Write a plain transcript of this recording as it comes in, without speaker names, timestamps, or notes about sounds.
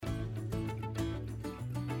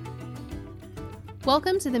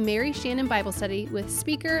Welcome to the Mary Shannon Bible Study with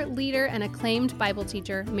speaker, leader, and acclaimed Bible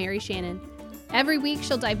teacher, Mary Shannon. Every week,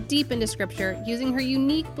 she'll dive deep into Scripture using her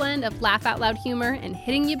unique blend of laugh-out-loud humor and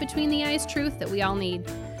hitting you between the eyes truth that we all need.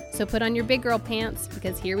 So put on your big girl pants,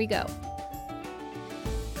 because here we go.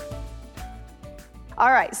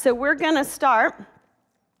 All right, so we're going to start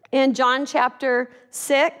in John chapter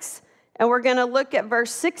 6, and we're going to look at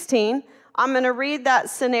verse 16. I'm going to read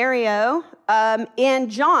that scenario in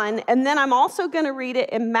John, and then I'm also going to read it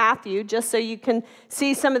in Matthew, just so you can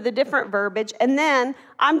see some of the different verbiage. And then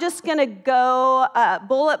I'm just going to go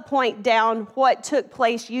bullet point down what took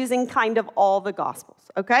place using kind of all the Gospels,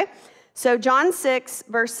 okay? So John 6,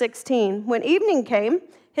 verse 16, when evening came,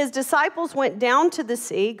 his disciples went down to the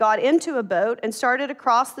sea, got into a boat, and started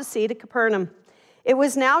across the sea to Capernaum. It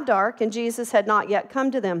was now dark, and Jesus had not yet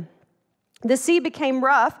come to them. The sea became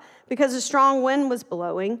rough because a strong wind was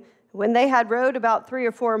blowing. When they had rowed about 3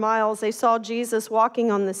 or 4 miles, they saw Jesus walking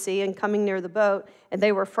on the sea and coming near the boat, and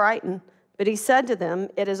they were frightened. But he said to them,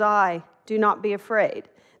 "It is I, do not be afraid."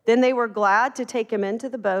 Then they were glad to take him into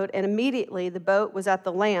the boat, and immediately the boat was at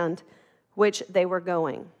the land which they were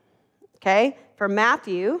going. Okay, from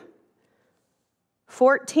Matthew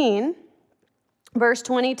 14, verse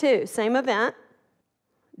 22, same event,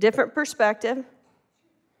 different perspective.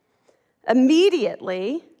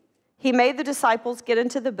 Immediately, he made the disciples get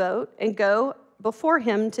into the boat and go before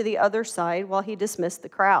him to the other side while he dismissed the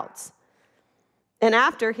crowds. And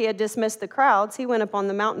after he had dismissed the crowds, he went up on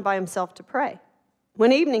the mountain by himself to pray.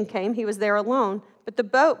 When evening came, he was there alone, but the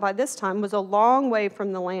boat by this time was a long way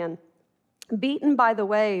from the land, beaten by the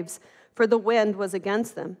waves, for the wind was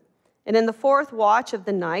against them. And in the 4th watch of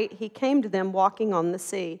the night, he came to them walking on the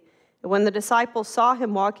sea. And when the disciples saw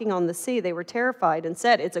him walking on the sea, they were terrified and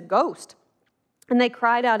said, "It's a ghost." And they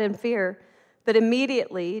cried out in fear. But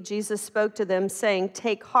immediately Jesus spoke to them, saying,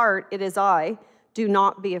 "Take heart, it is I. Do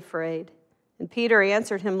not be afraid." And Peter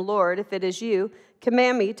answered him, "Lord, if it is you,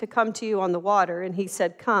 command me to come to you on the water." And he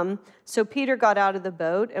said, "Come." So Peter got out of the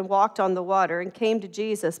boat and walked on the water and came to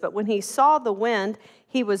Jesus. But when he saw the wind,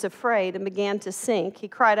 he was afraid and began to sink. He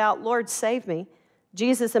cried out, "Lord, save me."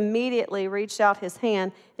 Jesus immediately reached out his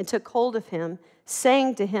hand and took hold of him,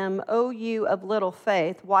 saying to him, "O you of little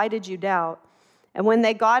faith, why did you doubt?" And when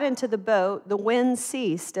they got into the boat, the wind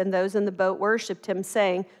ceased, and those in the boat worshiped him,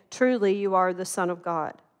 saying, "Truly you are the Son of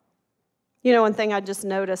God." You know, one thing I just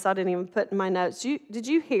noticed, I didn't even put in my notes. Did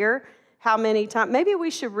you hear how many times? Maybe we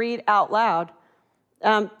should read out loud.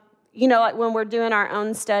 You know, like when we're doing our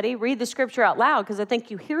own study, read the scripture out loud, because I think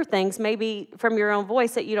you hear things maybe from your own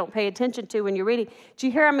voice that you don't pay attention to when you're reading. Did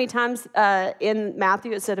you hear how many times in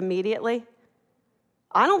Matthew it said immediately?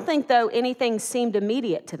 I don't think, though, anything seemed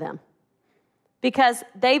immediate to them, because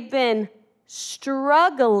they've been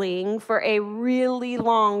struggling for a really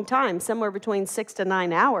long time, somewhere between 6 to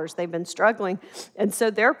 9 hours they've been struggling. And so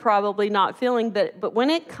they're probably not feeling that. But when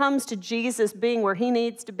it comes to Jesus being where he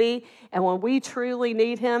needs to be, and when we truly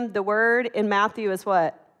need him, the word in Matthew is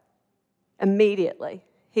what? Immediately.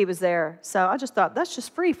 He was there. So I just thought, that's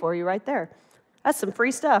just free for you right there. That's some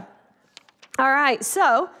free stuff. All right,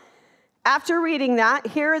 so after reading that,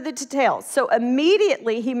 here are the details. So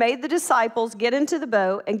immediately he made the disciples get into the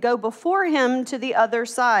boat and go before him to the other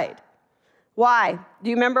side. Why?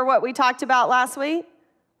 Do you remember what we talked about last week?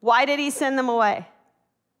 Why did he send them away?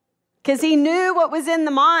 Because he knew what was in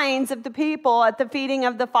the minds of the people at the feeding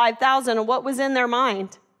of the 5,000, and what was in their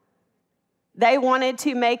mind. They wanted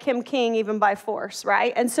to make him king even by force,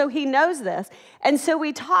 right? And so he knows this. And so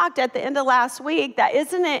we talked at the end of last week that,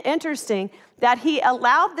 isn't it interesting that he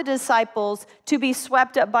allowed the disciples to be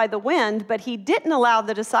swept up by the wind, but he didn't allow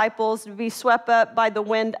the disciples to be swept up by the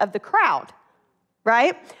wind of the crowd,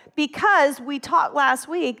 right? Because we talked last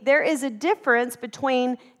week, there is a difference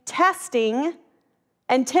between testing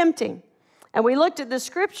and tempting. And we looked at the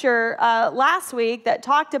scripture last week that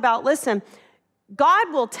talked about, listen,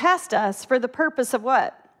 God will test us for the purpose of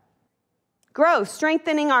what? Growth,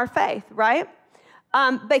 strengthening our faith, right?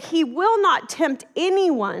 But he will not tempt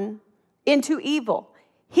anyone into evil.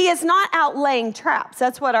 He is not out laying traps.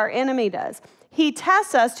 That's what our enemy does. He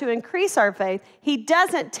tests us to increase our faith. He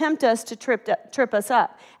doesn't tempt us to trip us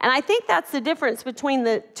up. And I think that's the difference between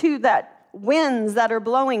the two winds that are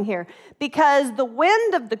blowing here. Because the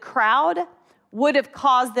wind of the crowd would have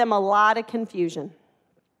caused them a lot of confusion.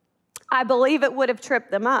 I believe it would have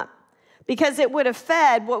tripped them up, because it would have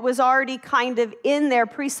fed what was already kind of in their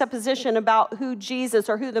presupposition about who Jesus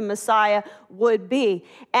or who the Messiah would be.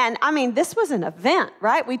 And I mean, this was an event,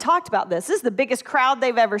 right? We talked about this. This is the biggest crowd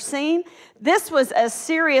they've ever seen. This was a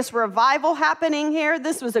serious revival happening here.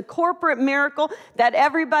 This was a corporate miracle that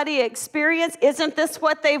everybody experienced. Isn't this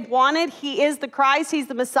what they've wanted? He is the Christ. He's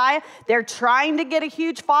the Messiah. They're trying to get a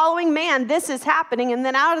huge following. Man, this is happening. And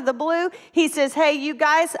then out of the blue, he says, hey, you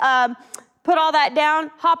guys, put all that down,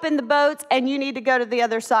 hop in the boats, and you need to go to the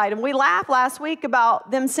other side. And we laughed last week about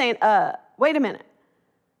them saying, wait a minute.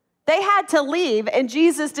 They had to leave, and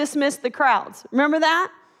Jesus dismissed the crowds. Remember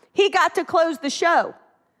that? He got to close the show,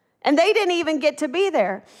 and they didn't even get to be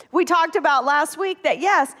there. We talked about last week that,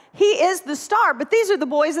 yes, he is the star, but these are the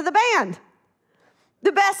boys of the band.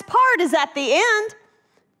 The best part is at the end,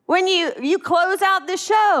 when you close out the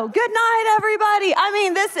show. Good night, everybody. I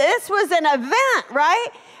mean, this was an event, right?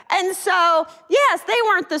 And so, yes, they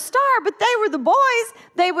weren't the star, but they were the boys.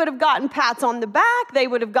 They would have gotten pats on the back. They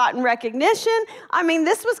would have gotten recognition. I mean,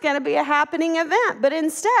 this was going to be a happening event. But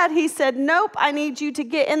instead, he said, nope, I need you to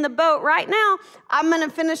get in the boat right now. I'm going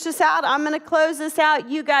to finish this out. I'm going to close this out.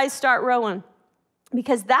 You guys start rowing.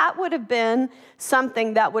 Because that would have been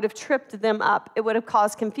something that would have tripped them up. It would have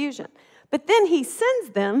caused confusion. But then he sends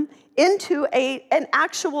them into an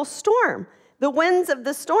actual storm, the winds of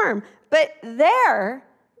the storm. But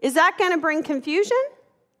is that going to bring confusion?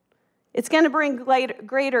 It's going to bring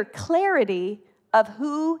greater clarity of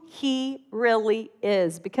who he really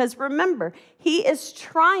is. Because remember, he is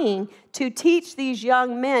trying to teach these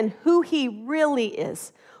young men who he really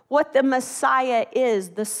is, what the Messiah is,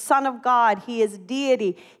 the Son of God. He is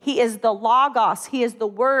deity. He is the Logos. He is the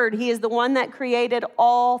Word. He is the one that created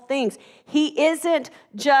all things. He isn't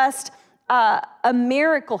just a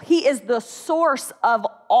miracle. He is the source of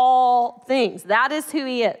all things. That is who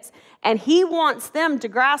he is. And he wants them to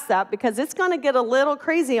grasp that, because it's going to get a little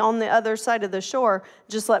crazy on the other side of the shore,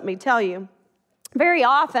 just let me tell you. Very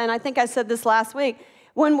often, I think I said this last week,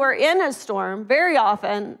 when we're in a storm, very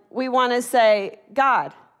often we want to say,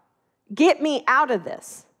 God, get me out of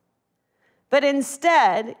this. But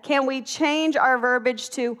instead, can we change our verbiage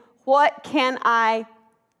to, what can I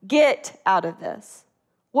get out of this?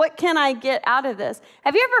 What can I get out of this?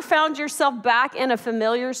 Have you ever found yourself back in a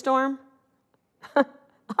familiar storm?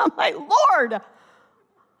 I'm like, Lord,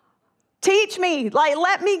 teach me. Like,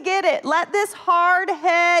 let me get it. Let this hard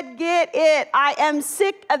head get it. I am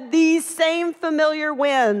sick of these same familiar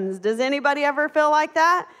winds. Does anybody ever feel like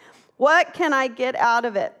that? What can I get out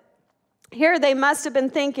of it? Here they must have been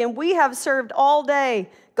thinking, we have served all day,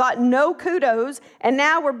 got no kudos, and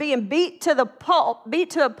now we're being beat to a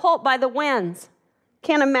pulp by the winds.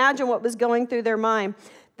 Can't imagine what was going through their mind.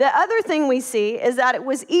 The other thing we see is that it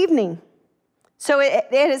was evening. So it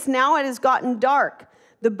has gotten dark.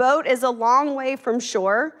 The boat is a long way from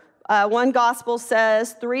shore. One gospel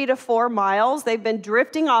says 3 to 4 miles. They've been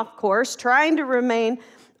drifting off course, trying to remain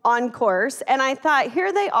on course. And I thought,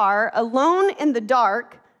 here they are, alone in the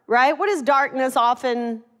dark, right? What does darkness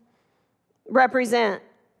often represent?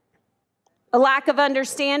 A lack of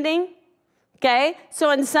understanding. Okay,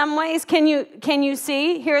 so in some ways, can you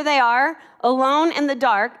see? Here they are, alone in the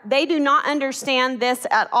dark. They do not understand this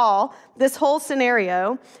at all, this whole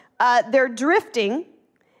scenario. They're drifting,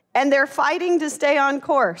 and they're fighting to stay on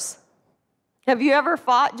course. Have you ever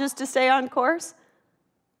fought just to stay on course?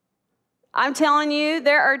 I'm telling you,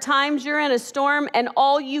 there are times you're in a storm, and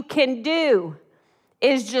all you can do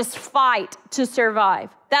is just fight to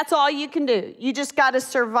survive. That's all you can do. You just got to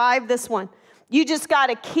survive this one. You just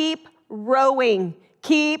got to keep rowing,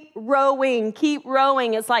 keep rowing, keep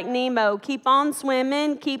rowing. It's like Nemo. Keep on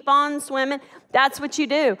swimming, keep on swimming. That's what you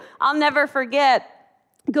do. I'll never forget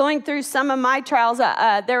going through some of my trials.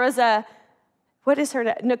 There was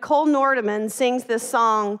Nicole Nordeman sings this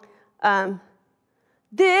song.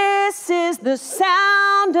 This is the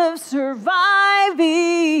sound of surviving.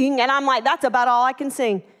 And I'm like, that's about all I can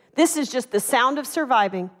sing. This is just the sound of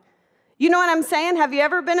surviving. You know what I'm saying? Have you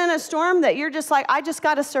ever been in a storm that you're just like, I just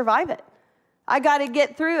got to survive it. I got to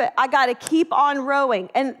get through it. I got to keep on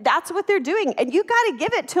rowing. And that's what they're doing. And you got to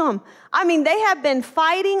give it to them. I mean, they have been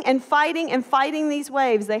fighting and fighting and fighting these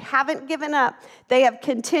waves. They haven't given up. They have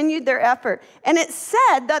continued their effort. And it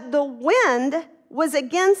said that the wind was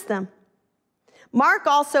against them. Mark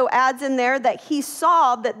also adds in there that he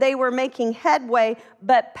saw that they were making headway,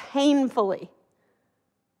 but painfully.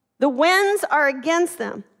 The winds are against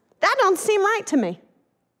them. That don't seem right to me.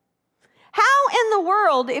 How in the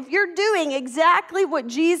world, if you're doing exactly what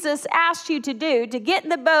Jesus asked you to do, to get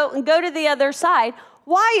in the boat and go to the other side,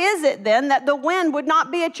 why is it then that the wind would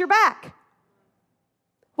not be at your back?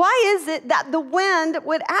 Why is it that the wind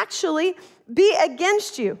would actually be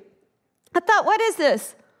against you? I thought, what is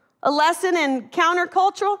this? A lesson in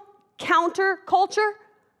counterculture?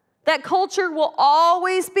 That culture will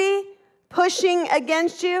always be pushing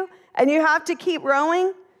against you and you have to keep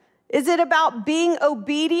rowing? Is it about being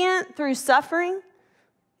obedient through suffering?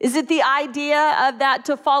 Is it the idea of that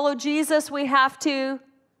to follow Jesus, we have to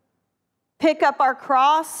pick up our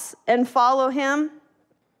cross and follow him?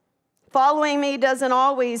 Following me doesn't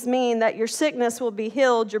always mean that your sickness will be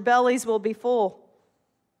healed, your bellies will be full.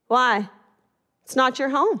 Why? It's not your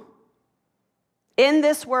home. In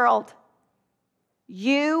this world,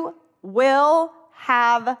 you will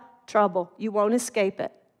have trouble. You won't escape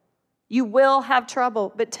it. You will have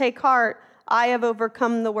trouble, but take heart. I have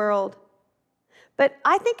overcome the world. But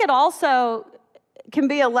I think it also can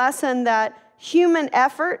be a lesson that human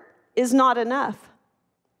effort is not enough,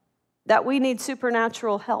 that we need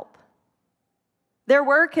supernatural help. Their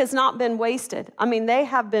work has not been wasted. I mean, they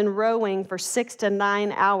have been rowing for 6 to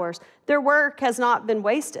 9 hours. Their work has not been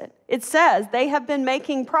wasted. It says they have been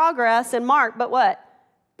making progress in Mark, but what?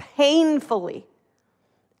 Painfully,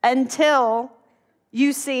 until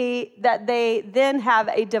you see that they then have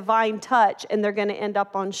a divine touch and they're going to end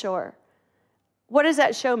up on shore. What does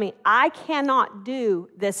that show me? I cannot do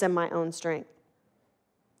this in my own strength.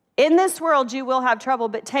 In this world, you will have trouble,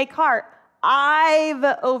 but take heart. I've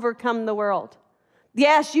overcome the world.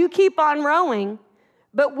 Yes, you keep on rowing,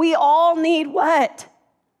 but we all need what?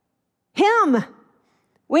 Him.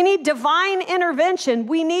 We need divine intervention.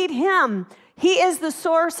 We need him. He is the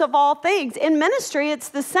source of all things. In ministry, it's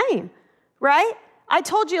the same, right? I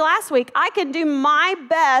told you last week, I can do my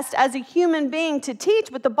best as a human being to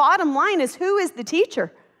teach, but the bottom line is, who is the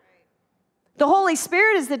teacher? The Holy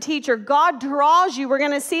Spirit is the teacher. God draws you. We're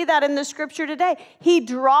going to see that in the scripture today. He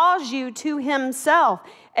draws you to himself.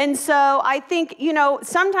 And so I think,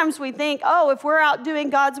 sometimes we think, if we're out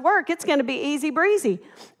doing God's work, it's going to be easy breezy.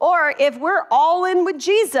 Or if we're all in with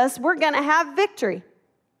Jesus, we're going to have victory.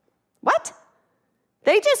 What?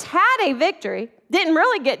 They just had a victory, didn't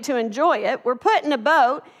really get to enjoy it. Were put in a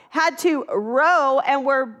boat, had to row, and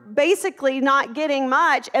were basically not getting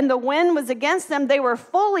much, and the wind was against them. They were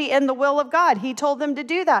fully in the will of God. He told them to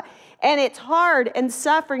do that. And it's hard and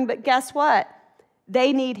suffering, but guess what?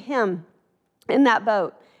 They need him in that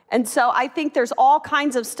boat. And so I think there's all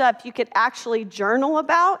kinds of stuff you could actually journal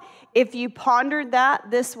about. If you pondered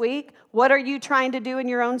that this week, what are you trying to do in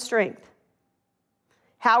your own strength?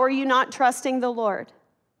 How are you not trusting the Lord?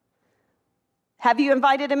 Have you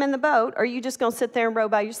invited him in the boat, or are you just going to sit there and row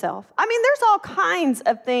by yourself? I mean, there's all kinds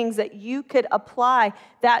of things that you could apply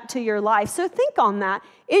that to your life. So think on that.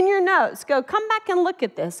 In your notes, come back and look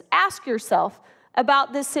at this. Ask yourself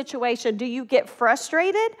about this situation. Do you get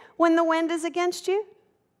frustrated when the wind is against you?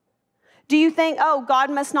 Do you think, God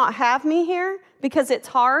must not have me here because it's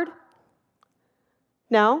hard?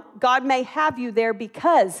 No, God may have you there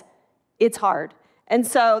because it's hard. And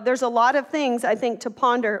so there's a lot of things, I think, to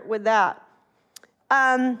ponder with that.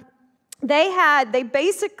 They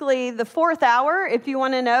basically, the fourth hour, if you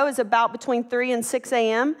want to know, is about between 3 and 6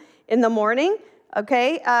 a.m. in the morning,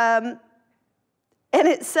 okay? And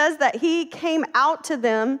it says that he came out to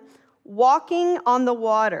them walking on the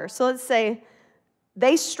water. So let's say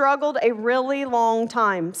they struggled a really long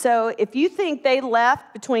time. So if you think they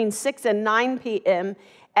left between 6 and 9 p.m.,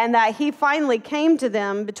 and that he finally came to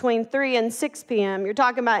them between 3 and 6 p.m. You're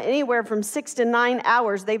talking about anywhere from 6 to 9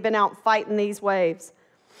 hours they've been out fighting these waves.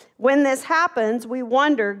 When this happens, we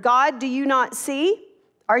wonder, God, do you not see?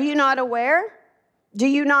 Are you not aware? Do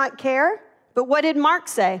you not care? But what did Mark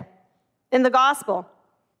say in the gospel?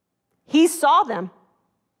 He saw them.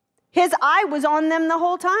 His eye was on them the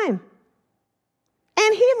whole time.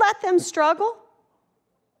 And he let them struggle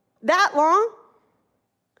that long.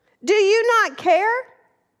 Do you not care?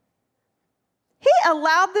 He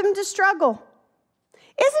allowed them to struggle.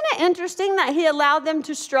 Isn't it interesting that he allowed them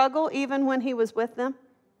to struggle even when he was with them?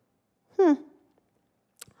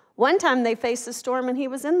 One time they faced a storm and he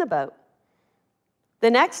was in the boat. The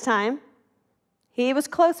next time, he was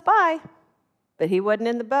close by, but he wasn't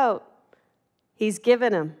in the boat. He's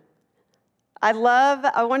given them. I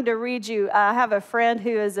wanted to read you, I have a friend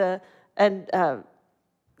who is an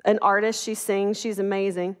artist. She sings, she's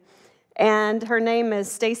amazing. And her name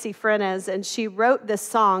is Stacy Frenez, and she wrote this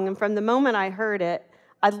song, and from the moment I heard it,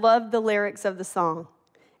 I loved the lyrics of the song,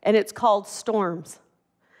 and it's called Storms.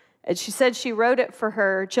 And she said she wrote it for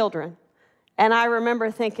her children, and I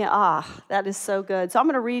remember thinking, that is so good. So I'm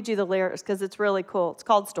going to read you the lyrics because it's really cool. It's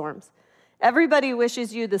called Storms. Everybody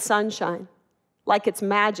wishes you the sunshine, like it's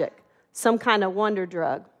magic, some kind of wonder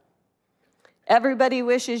drug. Everybody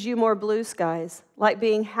wishes you more blue skies, like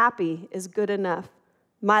being happy is good enough.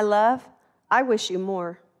 My love, I wish you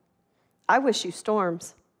more. I wish you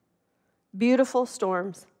storms, beautiful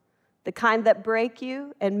storms, the kind that break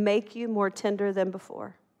you and make you more tender than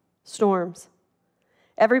before. Storms.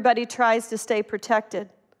 Everybody tries to stay protected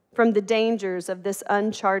from the dangers of this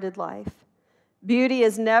uncharted life. Beauty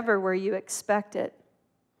is never where you expect it.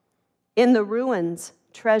 In the ruins,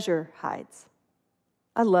 treasure hides.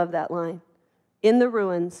 I love that line. In the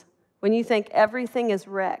ruins, when you think everything is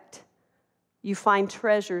wrecked, you find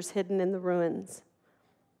treasures hidden in the ruins.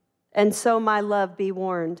 And so, my love, be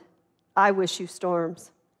warned. I wish you storms,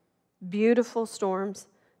 beautiful storms,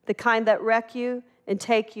 the kind that wreck you and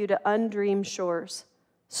take you to undreamed shores.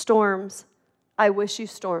 Storms. I wish you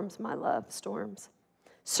storms, my love, storms.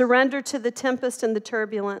 Surrender to the tempest and the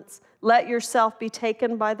turbulence. Let yourself be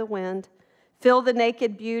taken by the wind. Feel the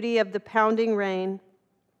naked beauty of the pounding rain.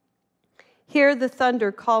 Hear the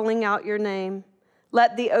thunder calling out your name.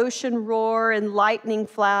 Let the ocean roar and lightning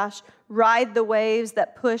flash. Ride the waves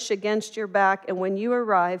that push against your back. And when you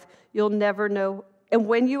arrive, you'll never know. And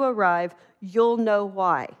when you arrive, you'll know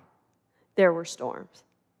why there were storms.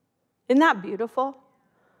 Isn't that beautiful?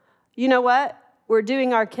 You know what? We're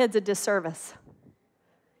doing our kids a disservice.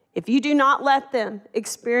 If you do not let them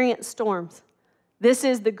experience storms, this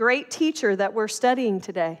is the great teacher that we're studying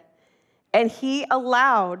today. And he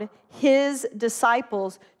allowed his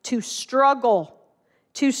disciples to struggle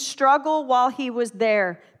while he was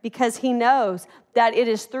there, because he knows that it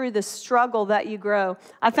is through the struggle that you grow.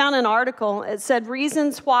 I found an article. It said,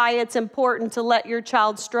 reasons why it's important to let your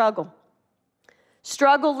child struggle.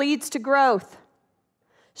 Struggle leads to growth.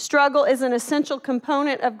 Struggle is an essential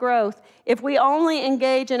component of growth. If we only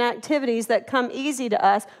engage in activities that come easy to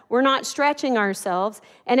us, we're not stretching ourselves.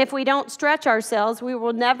 And if we don't stretch ourselves, we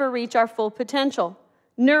will never reach our full potential.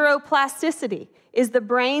 Neuroplasticity is the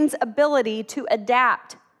brain's ability to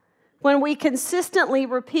adapt. When we consistently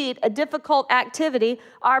repeat a difficult activity,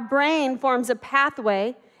 our brain forms a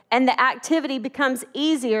pathway, and the activity becomes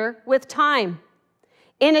easier with time.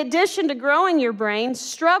 In addition to growing your brain,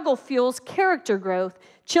 struggle fuels character growth.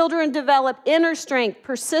 Children develop inner strength,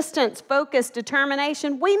 persistence, focus,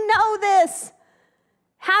 determination. We know this.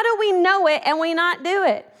 How do we know it and we not do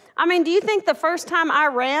it? I mean, do you think the first time I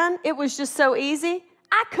ran, it was just so easy?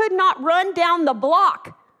 I could not run down the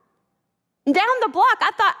block. Down the block, I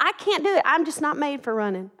thought, I can't do it. I'm just not made for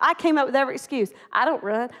running. I came up with every excuse. I don't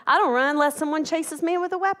run unless someone chases me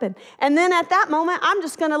with a weapon. And then at that moment, I'm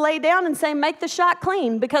just going to lay down and say, make the shot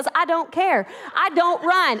clean, because I don't care. I don't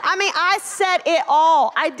run. I mean, I said it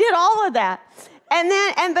all. I did all of that.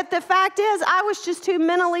 But the fact is, I was just too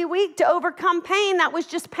mentally weak to overcome pain. That was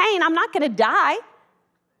just pain. I'm not going to die.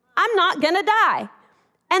 I'm not going to die.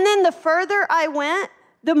 And then the further I went,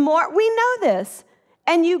 the more, we know this.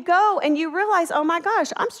 And you go and you realize, oh my gosh,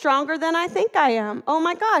 I'm stronger than I think I am. Oh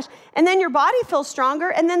my gosh. And then your body feels stronger,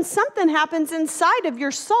 and then something happens inside of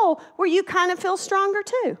your soul where you kind of feel stronger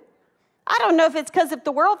too. I don't know if it's because if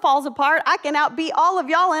the world falls apart, I can outbeat all of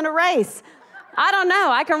y'all in a race. I don't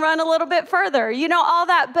know. I can run a little bit further, all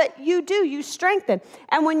that. But you strengthen.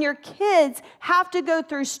 And when your kids have to go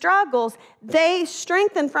through struggles, they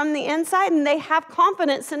strengthen from the inside, and they have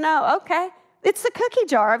confidence to know, okay, it's the cookie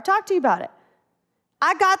jar. I've talked to you about it.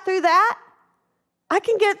 I got through that. I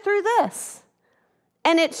can get through this.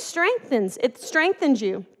 And it strengthens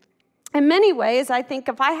you. In many ways, I think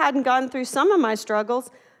if I hadn't gone through some of my struggles,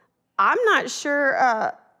 I'm not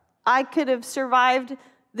sure I could have survived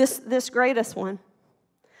this greatest one.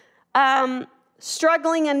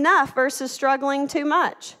 Struggling enough versus struggling too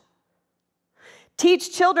much.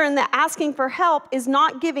 Teach children that asking for help is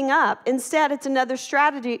not giving up. Instead, it's another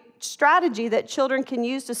strategy that children can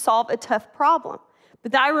use to solve a tough problem.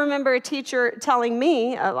 But I remember a teacher telling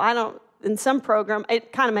me, in some program,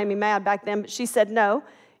 it kind of made me mad back then, but she said, no,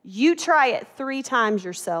 you try it 3 times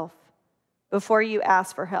yourself before you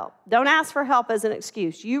ask for help. Don't ask for help as an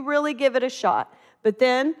excuse. You really give it a shot, but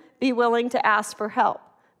then be willing to ask for help.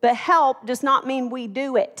 But help does not mean we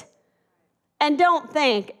do it. And don't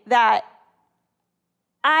think that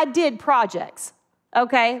I did projects,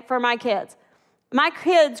 okay, for my kids. My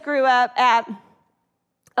kids grew up at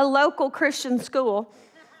a local Christian school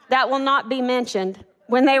that will not be mentioned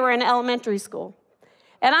when they were in elementary school.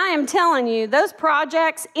 And I am telling you, those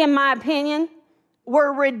projects, in my opinion,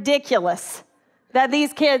 were ridiculous that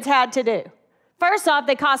these kids had to do. First off,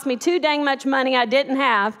 they cost me too dang much money I didn't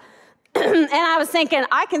have. And I was thinking,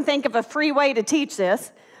 I can think of a free way to teach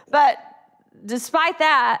this. But despite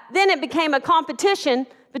that, then it became a competition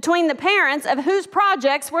between the parents of whose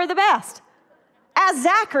projects were the best. as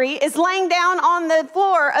Zachary is laying down on the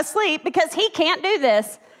floor asleep because he can't do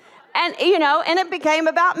this. And, and it became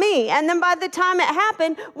about me. And then by the time it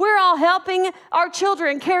happened, we're all helping our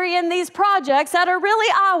children carry in these projects that are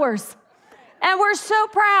really ours. And we're so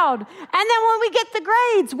proud. And then when we get the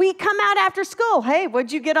grades, we come out after school. Hey,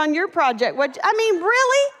 what'd you get on your project?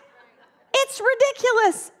 Really? It's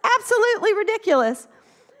ridiculous. Absolutely ridiculous.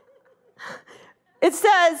 It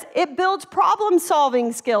says it builds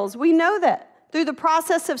problem-solving skills. We know that. Through the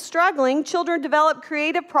process of struggling, children develop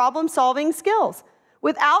creative problem-solving skills.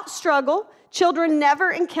 Without struggle, children never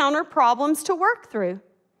encounter problems to work through.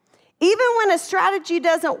 Even when a strategy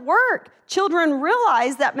doesn't work, children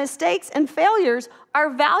realize that mistakes and failures are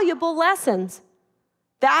valuable lessons.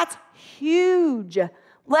 That's huge.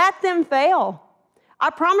 Let them fail. I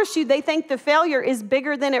promise you, they think the failure is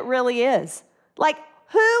bigger than it really is. Like,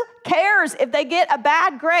 who cares if they get a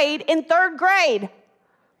bad grade in 3rd grade?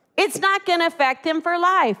 It's not going to affect them for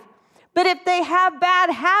life. But if they have bad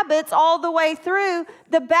habits all the way through,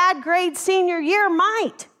 the bad grade senior year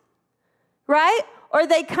might, right? Or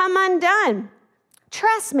they come undone.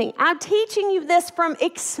 Trust me, I'm teaching you this from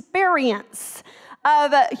experience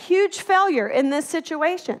of a huge failure in this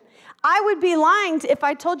situation. I would be lying if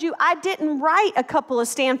I told you I didn't write a couple of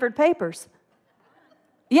Stanford papers.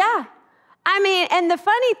 Yeah. And the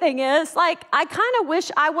funny thing is, I kind of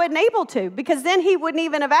wish I wasn't able to, because then he wouldn't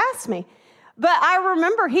even have asked me. But I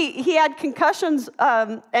remember he had concussions,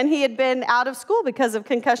 and he had been out of school because of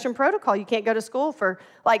concussion protocol. You can't go to school for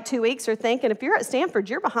 2 weeks or think, and if you're at Stanford,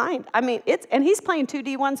 you're behind. And he's playing 2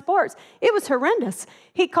 D1 sports. It was horrendous.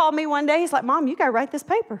 He called me one day. He's like, Mom, you got to write this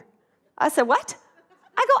paper. I said, what?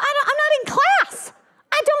 I go, I'm not in class.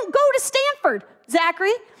 I don't go to Stanford,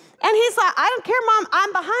 Zachary. And he's like, I don't care, Mom,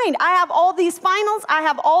 I'm behind. I have all these finals. I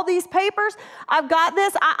have all these papers. I've got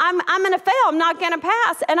this. I'm going to fail. I'm not going to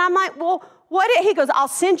pass. And I'm like, well, he goes, I'll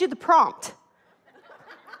send you the prompt.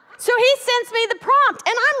 So he sends me the prompt,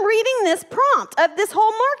 and I'm reading this prompt of this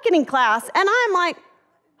whole marketing class, and I'm like,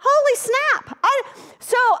 holy snap.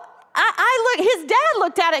 I look, his dad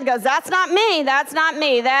looked at it and goes, that's not me,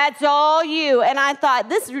 that's all you. And I thought,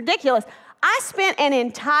 this is ridiculous. I spent an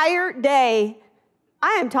entire day,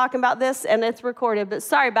 I am talking about this and it's recorded, but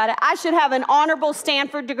sorry about it. I should have an honorable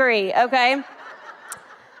Stanford degree, okay?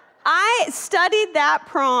 I studied that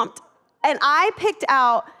prompt, and I picked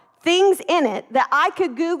out things in it that I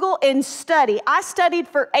could Google and study. I studied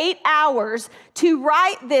for 8 hours to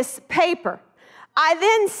write this paper. I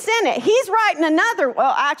then sent it. He's writing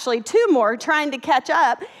actually 2 more, trying to catch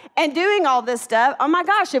up and doing all this stuff. Oh my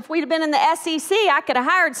gosh, if we'd have been in the SEC, I could have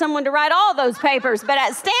hired someone to write all those papers. But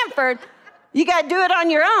at Stanford, you got to do it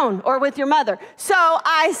on your own or with your mother. So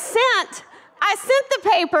I sent the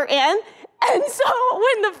paper in. And so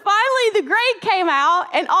when finally the grade came out,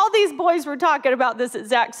 and all these boys were talking about this at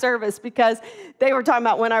Zach's service because they were talking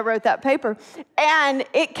about when I wrote that paper. And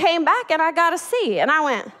it came back, and I got a C. And I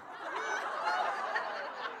went,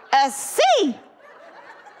 a C? I go,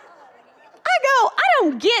 I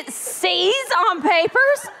don't get C's on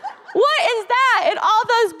papers. What is that? And all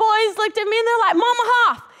those boys looked at me, and they're like, Mama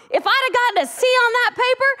Hoff, if I'd have gotten a C on that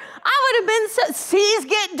paper, I would have been C's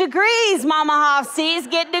get degrees, Mama Hoff, C's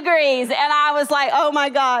get degrees. And I was like, oh my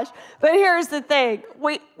gosh. But here's the thing.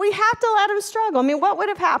 We have to let him struggle. What would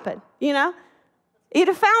have happened, He'd have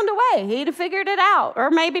found a way. He'd have figured it out.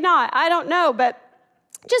 Or maybe not. I don't know. But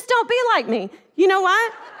just don't be like me. You know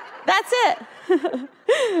what? That's it.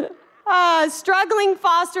 Struggling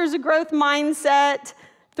fosters a growth mindset.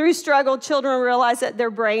 Through struggle, children realize that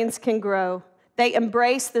their brains can grow. They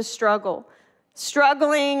embrace the struggle.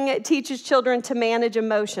 Struggling teaches children to manage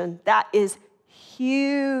emotion. That is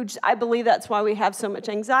huge. I believe that's why we have so much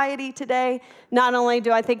anxiety today. Not only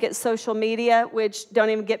do I think it's social media, which don't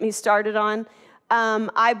even get me started on,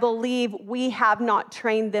 I believe we have not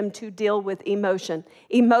trained them to deal with emotion.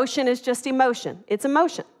 Emotion is just emotion. It's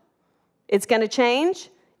emotion. It's going to change.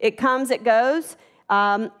 It comes, it goes.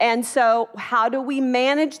 And so how do we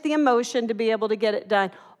manage the emotion to be able to get it done?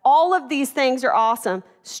 All of these things are awesome.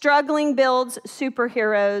 Struggling builds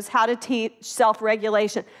superheroes, how to teach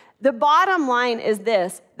self-regulation. The bottom line is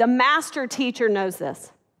this. The master teacher knows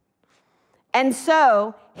this. And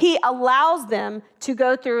so he allows them to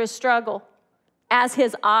go through a struggle as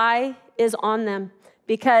his eye is on them,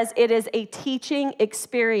 because it is a teaching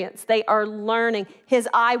experience. They are learning. His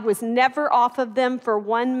eye was never off of them for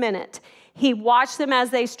 1 minute. He watched them as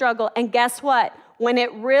they struggle. And guess what? When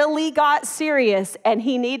it really got serious and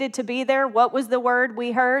he needed to be there, what was the word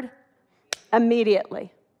we heard?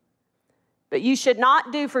 Immediately. But you should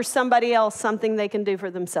not do for somebody else something they can do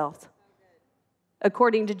for themselves,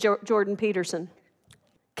 according to Jordan Peterson.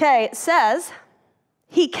 Okay, it says,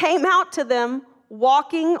 He came out to them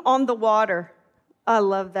walking on the water. I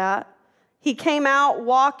love that. He came out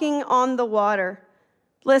walking on the water.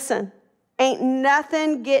 Listen, ain't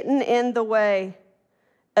nothing getting in the way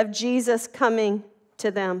of Jesus coming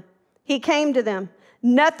to them. He came to them.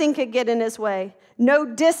 Nothing could get in his way. No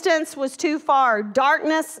distance was too far.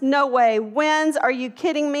 Darkness, no way. Winds, are you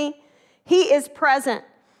kidding me? He is present.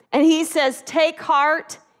 And he says, take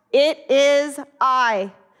heart, it is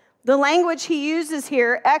I. The language he uses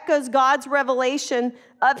here echoes God's revelation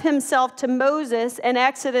of himself to Moses in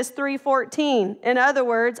Exodus 3:14. In other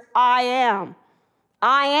words, I am.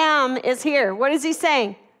 I am is here. What is he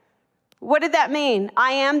saying? What did that mean?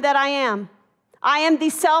 I am that I am. I am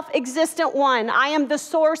the self-existent one. I am the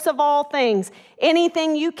source of all things.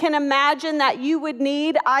 Anything you can imagine that you would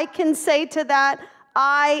need, I can say to that,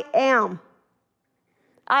 I am.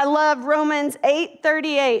 I love Romans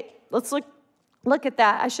 8:38. Let's look at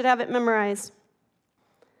that. I should have it memorized.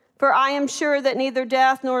 For I am sure that neither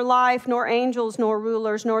death, nor life, nor angels, nor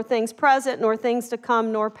rulers, nor things present, nor things to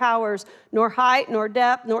come, nor powers, nor height, nor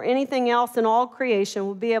depth, nor anything else in all creation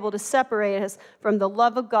will be able to separate us from the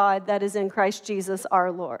love of God that is in Christ Jesus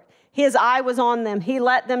our Lord. His eye was on them. He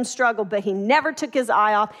let them struggle, but he never took his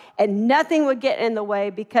eye off, and nothing would get in the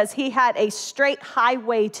way because he had a straight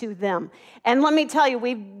highway to them. And let me tell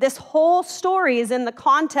you, this whole story is in the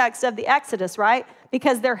context of the Exodus, right?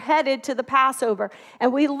 Because they're headed to the Passover.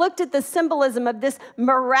 And we looked at the symbolism of this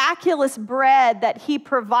miraculous bread that he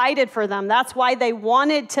provided for them. That's why they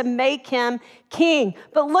wanted to make him king.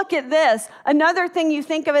 But look at this. Another thing you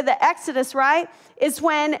think of in the Exodus, right, is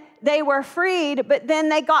when they were freed, but then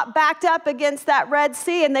they got backed up against that Red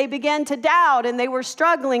Sea and they began to doubt and they were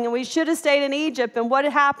struggling and we should have stayed in Egypt. And what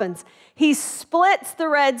happens? He splits the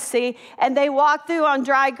Red Sea and they walk through on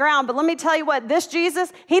dry ground. But let me tell you what, this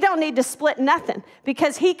Jesus, he don't need to split nothing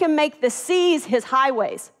because he can make the seas his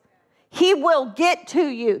highways. He will get to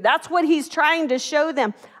you. That's what he's trying to show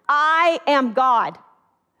them. I am God.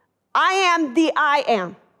 I am the I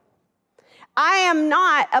am. I am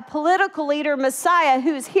not a political leader, Messiah,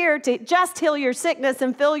 who's here to just heal your sickness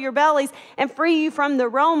and fill your bellies and free you from the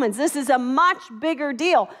Romans. This is a much bigger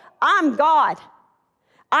deal. I'm God.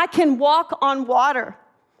 I can walk on water.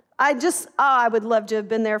 I would love to have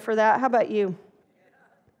been there for that. How about you?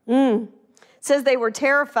 It says they were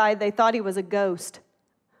terrified. They thought he was a ghost.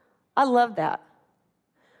 I love that.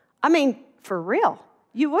 I mean, for real.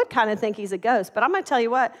 You would kind of think he's a ghost. But I'm going to tell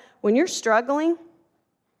you what, when you're struggling,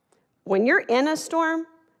 when you're in a storm,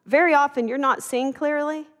 very often you're not seeing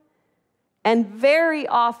clearly. And very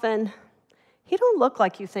often, he don't look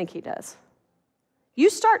like you think he does. You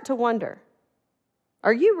start to wonder,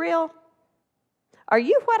 are you real? Are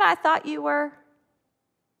you what I thought you were?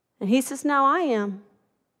 And he says, no, I am.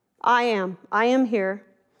 I am here.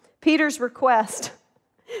 Peter's request.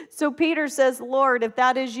 So Peter says, Lord, if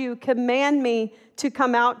that is you, command me to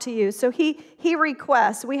come out to you. So he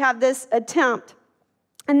requests. We have this attempt.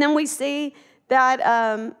 And then we see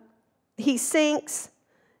that he sinks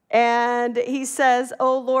and he says,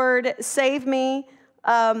 oh, Lord, save me.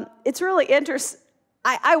 It's really interesting.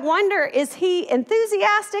 I wonder, is he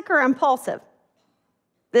enthusiastic or impulsive,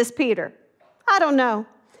 this Peter? I don't know.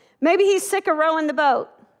 Maybe he's sick of rowing the boat.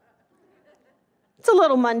 It's a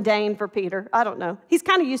little mundane for Peter. I don't know. He's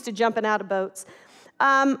kind of used to jumping out of boats.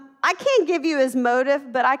 I can't give you his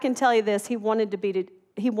motive, but I can tell you this. He wanted to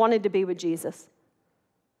be with Jesus.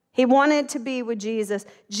 He wanted to be with Jesus.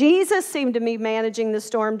 Jesus seemed to be managing the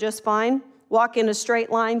storm just fine, walking a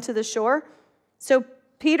straight line to the shore. So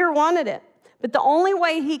Peter wanted it. But the only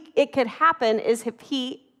way it could happen is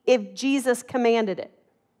if Jesus commanded it.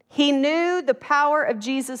 He knew the power of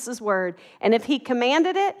Jesus' word. And if he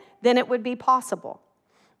commanded it, then it would be possible.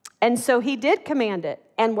 And so he did command it.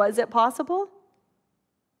 And was it possible?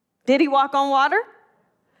 Did he walk on water?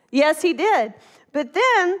 Yes, he did. But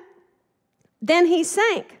then he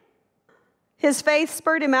sank. His faith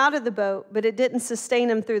spurred him out of the boat, but it didn't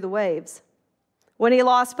sustain him through the waves. When he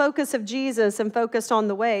lost focus of Jesus and focused on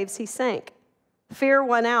the waves, he sank. Fear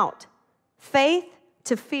won out. Faith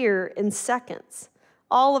to fear in seconds.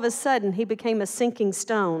 All of a sudden, he became a sinking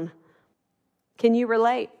stone. Can you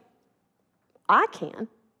relate? I can.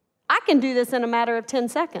 I can do this in a matter of 10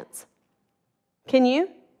 seconds. Can you?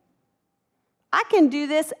 I can do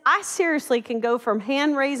this. I seriously can go from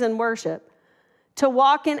hand-raising worship to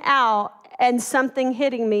walking out and something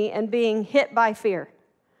hitting me and being hit by fear.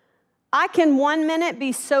 I can 1 minute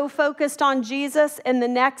be so focused on Jesus, and the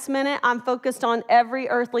next minute I'm focused on every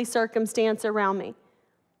earthly circumstance around me,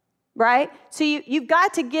 right? So you've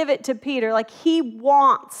got to give it to Peter. Like, he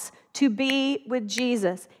wants to be with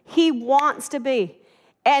Jesus. He wants to be.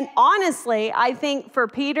 And honestly, I think for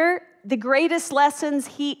Peter, the greatest lessons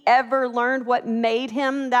he ever learned, what made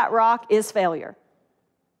him that rock, is failure.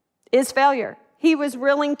 Is failure. He was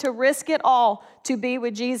willing to risk it all to be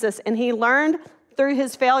with Jesus, and he learned through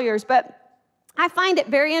his failures. But I find it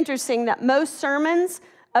very interesting that most sermons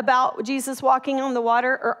about Jesus walking on the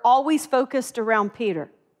water are always focused around Peter.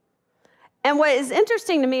 And what is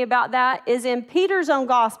interesting to me about that is in Peter's own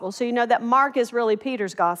gospel, so you know that Mark is really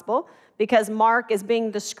Peter's gospel, because Mark is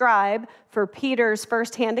being the scribe for Peter's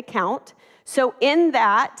firsthand account. So in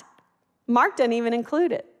that, Mark doesn't even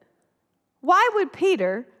include it. Why would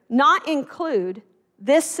Peter not include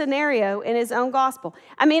this scenario in his own gospel?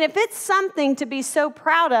 I mean, if it's something to be so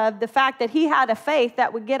proud of, the fact that he had a faith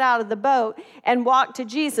that would get out of the boat and walk to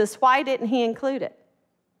Jesus, why didn't he include it?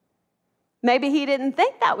 Maybe he didn't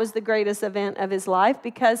think that was the greatest event of his life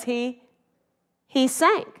because he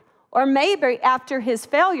sank. Or maybe after his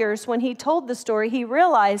failures, when he told the story, he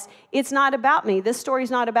realized it's not about me. This story's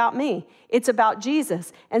not about me. It's about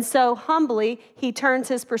Jesus. And so humbly, he turns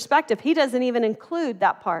his perspective. He doesn't even include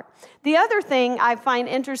that part. The other thing I find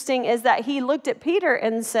interesting is that he looked at Peter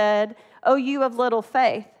and said, "Oh, you of little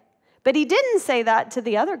faith." But he didn't say that to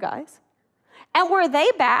the other guys. And were they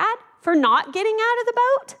bad for not getting out of the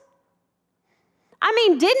boat? I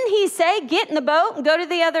mean, didn't he say, get in the boat and go to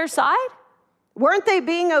the other side? Weren't they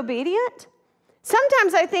being obedient?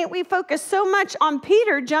 Sometimes I think we focus so much on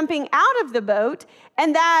Peter jumping out of the boat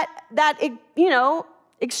and that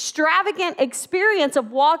extravagant experience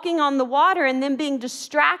of walking on the water and then being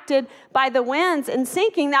distracted by the winds and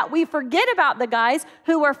sinking that we forget about the guys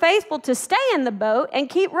who were faithful to stay in the boat and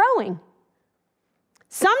keep rowing.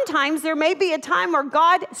 Sometimes there may be a time where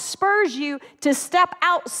God spurs you to step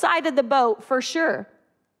outside of the boat for sure.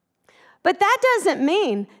 But that doesn't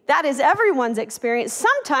mean that is everyone's experience.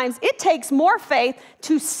 Sometimes it takes more faith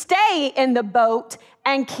to stay in the boat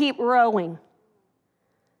and keep rowing.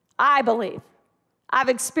 I believe. I've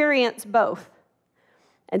experienced both.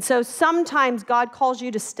 And so sometimes God calls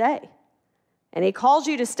you to stay. And he calls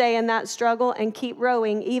you to stay in that struggle and keep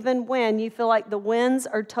rowing even when you feel like the winds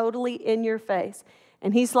are totally in your face.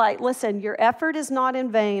 And he's like, listen, your effort is not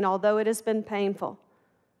in vain, although it has been painful.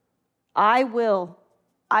 I will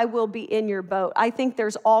be in your boat. I think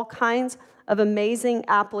there's all kinds of amazing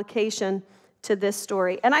application to this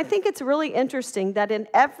story. And I think it's really interesting that in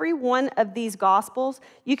every one of these Gospels,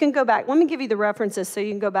 you can go back. Let me give you the references so you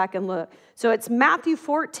can go back and look. So it's Matthew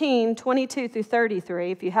 14, 22 through 33,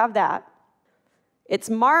 if you have that. It's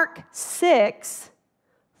Mark 6,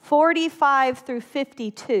 45 through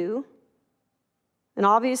 52. And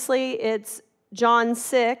obviously it's John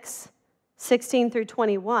 6, 16 through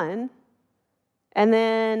 21. And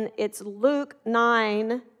then it's Luke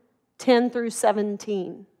 9, 10 through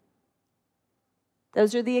 17.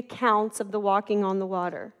 Those are the accounts of the walking on the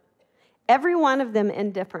water. Every one of them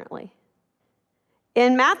end differently.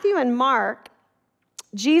 In Matthew and Mark,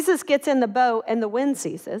 Jesus gets in the boat and the wind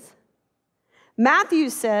ceases. Matthew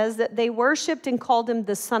says that they worshiped and called him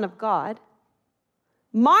the Son of God.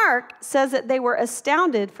 Mark says that they were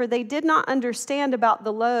astounded, for they did not understand about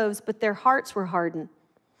the loaves, but their hearts were hardened.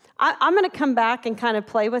 I'm going to come back and kind of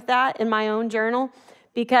play with that in my own journal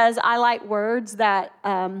because I like words that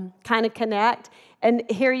kind of connect. And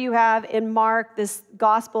here you have in Mark this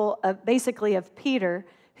gospel of basically of Peter,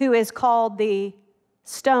 who is called the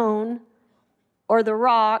stone or the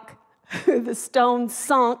rock, the stone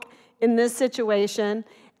sunk in this situation.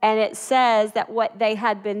 And it says that what they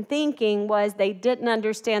had been thinking was they didn't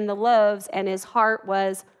understand the loaves and his heart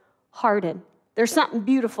was hardened. There's something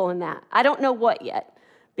beautiful in that. I don't know what yet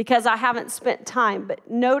because I haven't spent time, but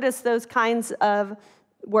notice those kinds of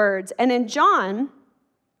words. And in John,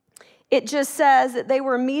 it just says that they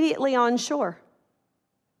were immediately on shore.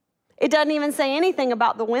 It doesn't even say anything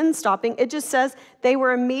about the wind stopping. It just says they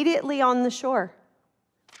were immediately on the shore.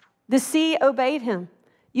 The sea obeyed him.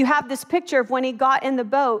 You have this picture of when he got in the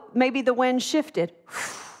boat, maybe the wind shifted,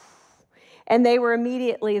 and they were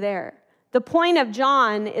immediately there. The point of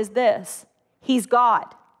John is this: he's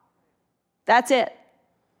God. That's it.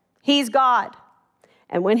 He's God.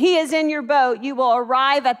 And when he is in your boat, you will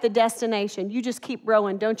arrive at the destination. You just keep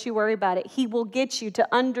rowing. Don't you worry about it. He will get you to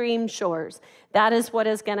undreamed shores. That is what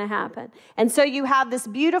is going to happen. And so you have this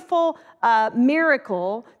beautiful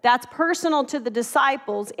miracle that's personal to the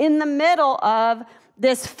disciples in the middle of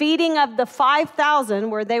this feeding of the 5,000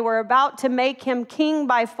 where they were about to make him king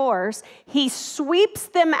by force. He sweeps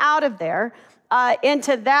them out of there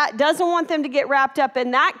into that, doesn't want them to get wrapped up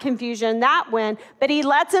in that confusion, that wind, but he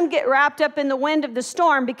lets them get wrapped up in the wind of the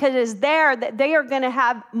storm because it is there that they are going to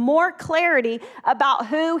have more clarity about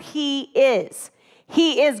who he is.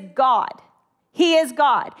 He is God. He is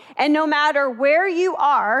God. And no matter where you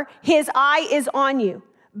are, his eye is on you.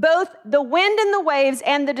 Both the wind and the waves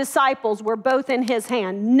and the disciples were both in his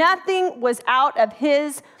hand. Nothing was out of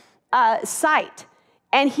his sight.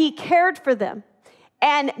 And he cared for them.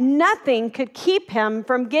 And nothing could keep him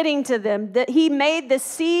from getting to them. That he made the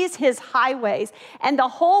seas his highways. And the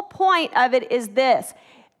whole point of it is this.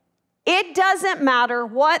 It doesn't matter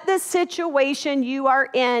what the situation you are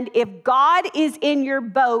in. If God is in your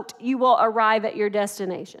boat, you will arrive at your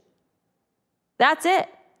destination. That's it.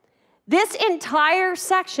 This entire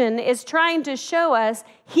section is trying to show us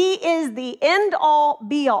he is the end-all,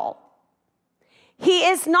 be-all. He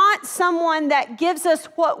is not someone that gives us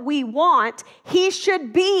what we want. He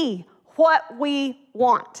should be what we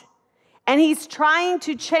want. And he's trying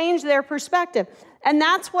to change their perspective. And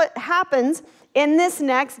that's what happens in this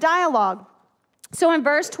next dialogue. So in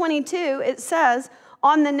verse 22, it says,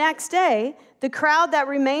 on the next day, the crowd that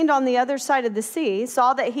remained on the other side of the sea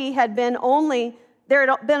saw that there had been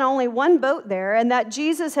only one boat there, and that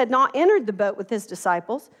Jesus had not entered the boat with his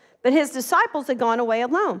disciples, but his disciples had gone away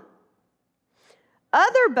alone.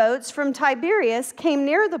 Other boats from Tiberias came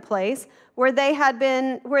near the place where they had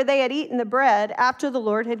eaten the bread after the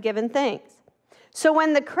Lord had given thanks. So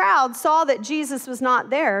when the crowd saw that Jesus was not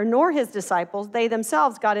there, nor his disciples, they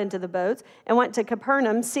themselves got into the boats and went to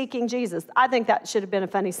Capernaum seeking Jesus. I think that should have been a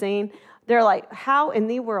funny scene. They're like, how in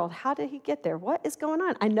the world? How did he get there? What is going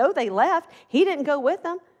on? I know they left. He didn't go with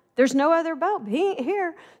them. There's no other boat. He ain't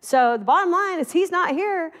here. So the bottom line is he's not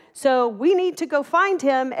here. So we need to go find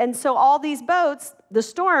him. And so all these boats, the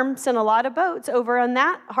storm sent a lot of boats over on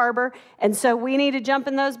that harbor. And so we need to jump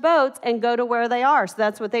in those boats and go to where they are. So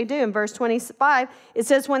that's what they do. In verse 25, it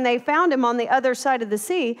says, when they found him on the other side of the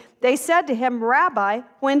sea, they said to him, Rabbi,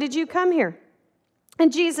 when did you come here?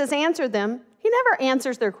 And Jesus answered them. He never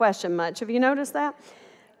answers their question much. Have you noticed that?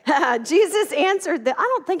 Jesus answered them. I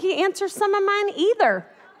don't think he answers some of mine either.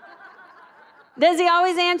 Does he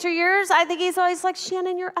always answer yours? I think he's always like,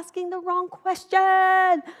 Shannon, you're asking the wrong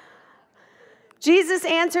question. Jesus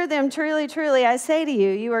answered them, truly, truly, I say to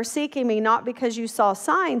you, you are seeking me not because you saw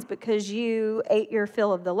signs, but because you ate your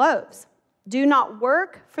fill of the loaves. Do not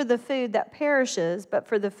work for the food that perishes, but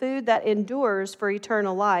for the food that endures for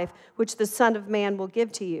eternal life, which the Son of Man will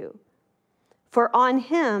give to you. For on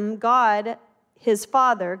him, God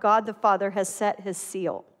the Father, has set his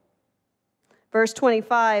seal. Verse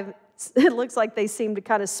 25, it looks like they seem to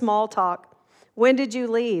kind of small talk. When did you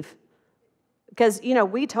leave? Because,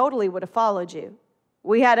 we totally would have followed you.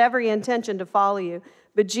 We had every intention to follow you.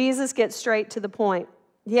 But Jesus gets straight to the point.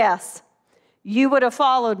 Yes, you would have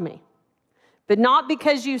followed me, but not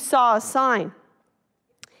because you saw a sign.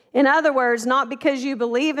 In other words, not because you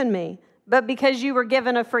believe in me, but because you were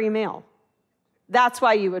given a free meal. That's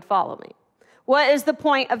why you would follow me. What is the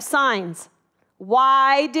point of signs?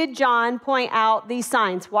 Why did John point out these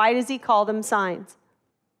signs? Why does he call them signs?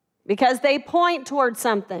 Because they point towards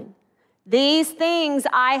something. These things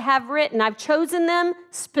I have written. I've chosen them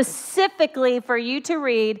specifically for you to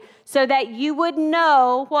read so that you would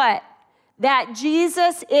know what? That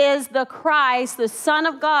Jesus is the Christ, the Son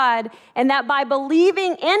of God, and that by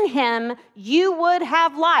believing in him, you would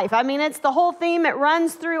have life. I mean, it's the whole theme. It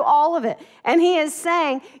runs through all of it. And he is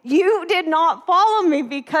saying, you did not follow me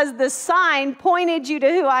because the sign pointed you to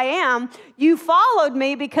who I am. You followed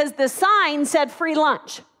me because the sign said free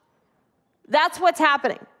lunch. That's what's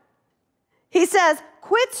happening. He says,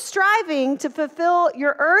 quit striving to fulfill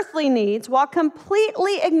your earthly needs while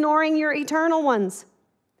completely ignoring your eternal ones.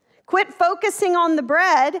 Quit focusing on the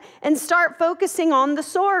bread and start focusing on the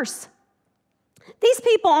source. These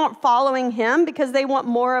people aren't following him because they want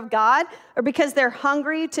more of God or because they're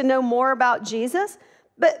hungry to know more about Jesus,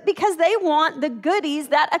 but because they want the goodies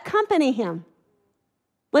that accompany him.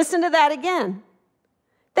 Listen to that again.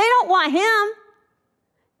 They don't want him.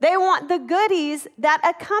 They want the goodies that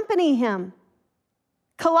accompany him.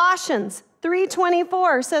 Colossians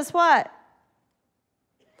 3:24 says what?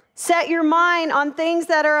 Set your mind on things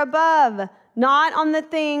that are above, not on the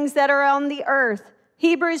things that are on the earth.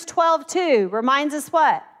 Hebrews 12:2 reminds us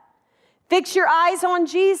what? Fix your eyes on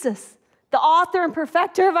Jesus, the author and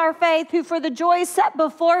perfecter of our faith, who for the joy set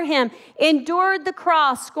before him endured the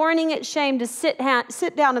cross, scorning its shame, to sit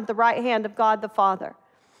down at the right hand of God the Father.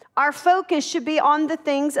 Our focus should be on the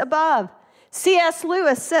things above. C.S.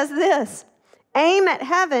 Lewis says this, aim at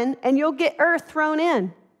heaven and you'll get earth thrown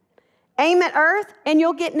in. Aim at earth and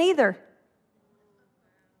you'll get neither.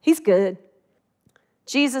 He's good.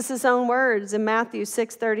 Jesus' own words in Matthew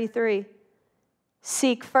 6:33.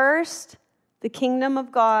 Seek first the kingdom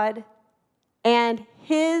of God and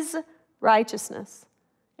his righteousness,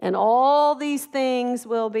 and all these things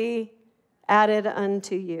will be added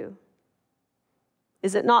unto you.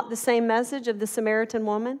 Is it not the same message of the Samaritan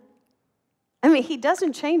woman? I mean, he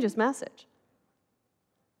doesn't change his message.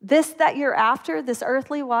 This that you're after, this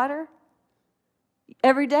earthly water,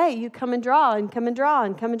 every day you come and draw and come and draw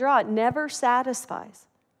and come and draw. It never satisfies.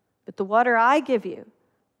 But the water I give you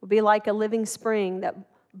will be like a living spring that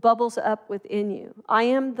bubbles up within you. I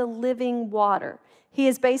am the living water. He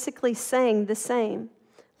is basically saying the same.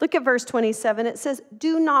 Look at verse 27. It says,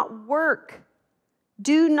 do not work.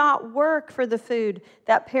 Do not work for the food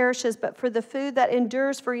that perishes, but for the food that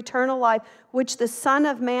endures for eternal life, which the Son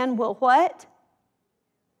of Man will what?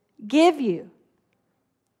 Give you.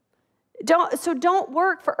 Don't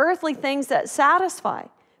work for earthly things that satisfy,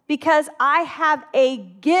 because I have a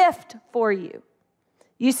gift for you.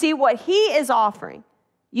 You see, what he is offering,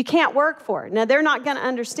 you can't work for it. Now, they're not going to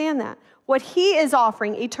understand that. What he is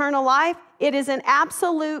offering, eternal life, it is an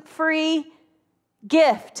absolute free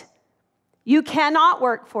gift. You cannot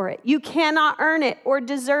work for it. You cannot earn it or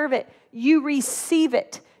deserve it. You receive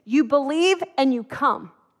it. You believe and you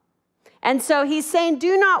come. And so he's saying,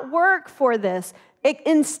 do not work for this.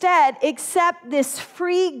 Instead, accept this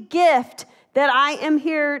free gift that I am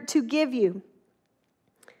here to give you.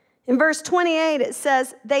 In verse 28, it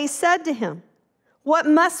says, they said to him, what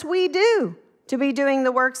must we do to be doing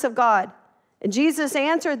the works of God? And Jesus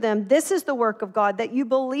answered them, this is the work of God, that you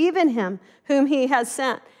believe in him whom he has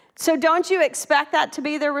sent. So don't you expect that to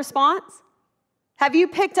be their response? Have you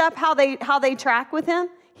picked up how they track with him?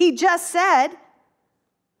 He just said,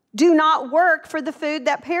 do not work for the food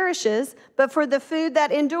that perishes, but for the food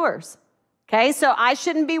that endures. Okay, so I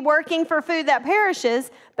shouldn't be working for food that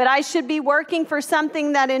perishes, but I should be working for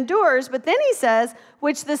something that endures. But then he says,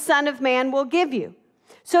 which the Son of Man will give you.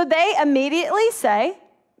 So they immediately say,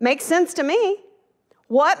 makes sense to me,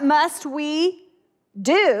 what must we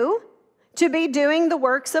do to be doing the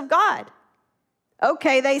works of God?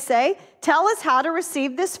 Okay, they say, tell us how to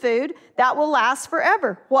receive this food that will last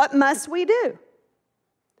forever. What must we do?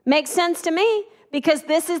 Makes sense to me, because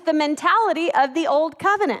this is the mentality of the old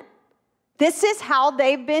covenant. This is how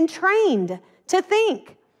they've been trained to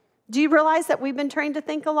think. Do you realize that we've been trained to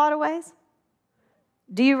think a lot of ways?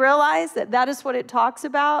 Do you realize that that is what it talks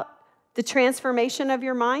about, the transformation of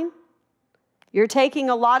your mind? You're taking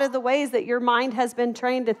a lot of the ways that your mind has been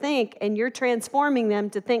trained to think, and you're transforming them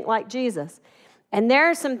to think like Jesus. And there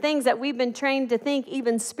are some things that we've been trained to think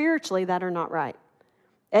even spiritually that are not right.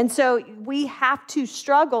 And so we have to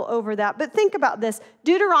struggle over that. But think about this.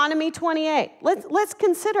 Deuteronomy 28. Let's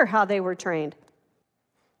consider how they were trained.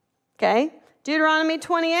 Okay? Deuteronomy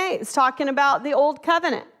 28 is talking about the old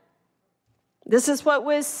covenant. This is what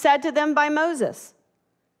was said to them by Moses.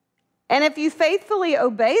 And if you faithfully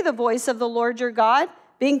obey the voice of the Lord your God,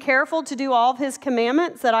 being careful to do all of his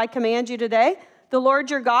commandments that I command you today, the Lord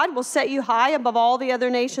your God will set you high above all the other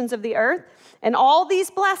nations of the earth, and all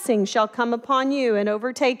these blessings shall come upon you and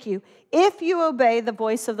overtake you if you obey the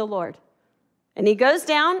voice of the Lord. And he goes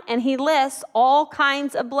down and he lists all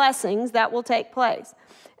kinds of blessings that will take place.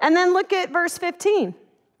 And then look at verse 15.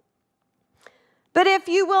 But if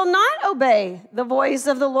you will not obey the voice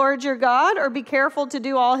of the Lord your God, or be careful to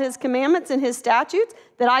do all his commandments and his statutes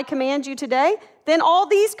that I command you today, then all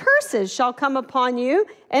these curses shall come upon you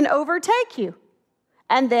and overtake you.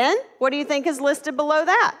 And then, what do you think is listed below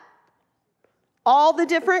that? All the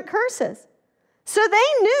different curses. So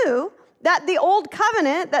they knew that the old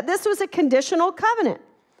covenant, that this was a conditional covenant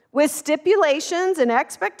with stipulations and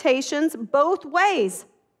expectations both ways.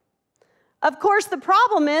 Of course, the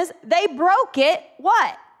problem is they broke it,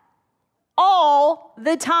 what? All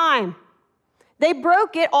the time. They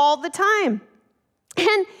broke it all the time.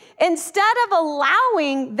 And instead of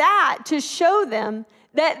allowing that to show them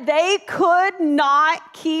that they could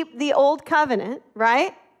not keep the old covenant,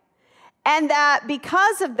 right? And that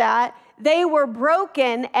because of that, they were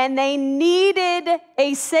broken and they needed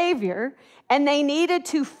a Savior, and they needed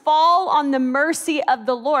to fall on the mercy of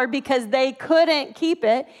the Lord because they couldn't keep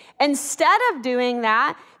it. Instead of doing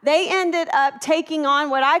that, they ended up taking on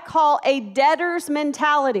what I call a debtor's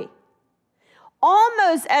mentality.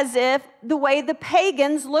 Almost as if the way the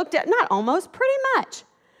pagans looked at, not almost, pretty much,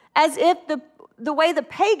 as if the way the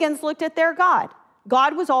pagans looked at their God.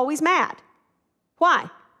 God was always mad. Why?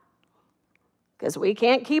 Because we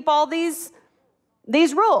can't keep all these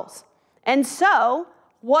rules. And so,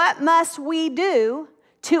 what must we do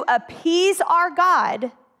to appease our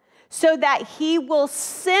God so that he will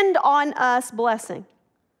send on us blessing?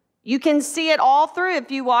 You can see it all through.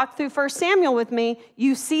 If you walk through 1 Samuel with me,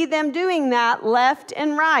 you see them doing that left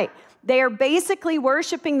and right. They are basically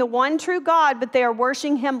worshiping the one true God, but they are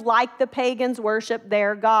worshiping him like the pagans worship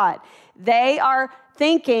their God. They are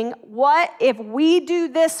thinking, what if we do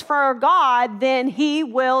this for God, then he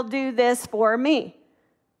will do this for me.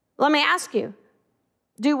 Let me ask you,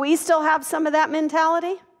 do we still have some of that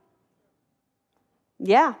mentality?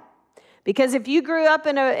 Yeah. Because if you grew up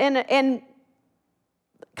in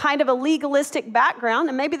kind of a legalistic background,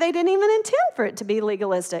 and maybe they didn't even intend for it to be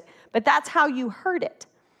legalistic, but that's how you heard it,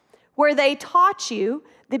 where they taught you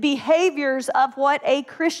the behaviors of what a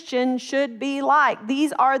Christian should be like.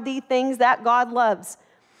 These are the things that God loves.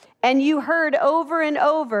 And you heard over and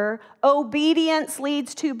over, obedience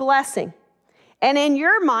leads to blessing. And in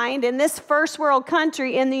your mind, in this first world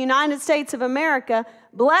country, in the United States of America,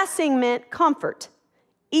 blessing meant comfort,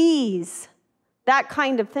 ease, that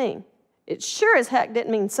kind of thing. It sure as heck didn't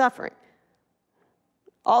mean suffering.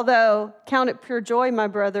 Although, count it pure joy, my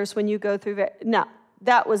brothers, when you go through it. No,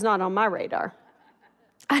 that was not on my radar.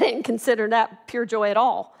 I didn't consider that pure joy at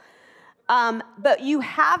all. But you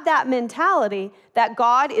have that mentality that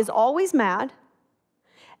God is always mad,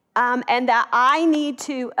 and that I need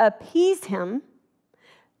to appease him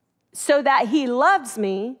so that he loves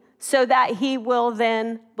me, so that he will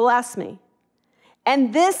then bless me.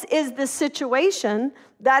 And this is the situation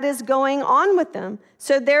that is going on with them.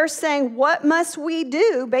 So they're saying, what must we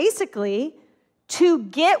do, basically, to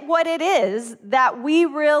get what it is that we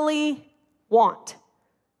really want?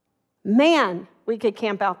 Man, we could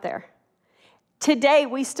camp out there. Today,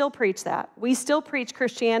 we still preach that. We still preach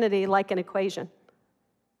Christianity like an equation.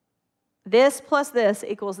 This plus this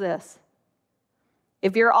equals this.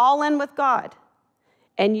 If you're all in with God,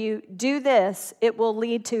 and you do this, it will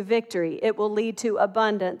lead to victory. It will lead to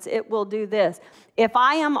abundance. It will do this. If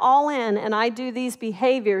I am all in and I do these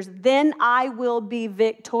behaviors, then I will be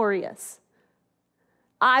victorious.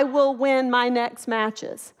 I will win my next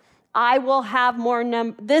matches. I will have more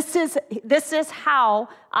This is how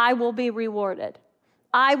I will be rewarded.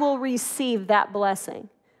 I will receive that blessing.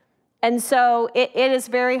 And so it is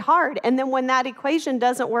very hard. And then when that equation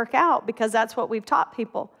doesn't work out, because that's what we've taught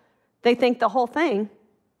people, they think the whole thing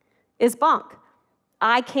is bunk.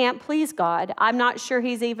 I can't please God. I'm not sure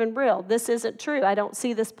he's even real. This isn't true. I don't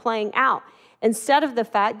see this playing out. Instead of the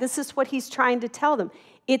fact, this is what he's trying to tell them.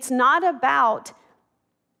 It's not about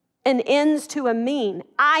an ends to a mean.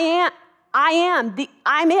 I'm it. I am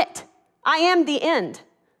the end.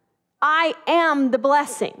 I am the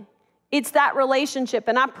blessing. It's that relationship.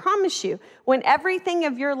 And I promise you, when everything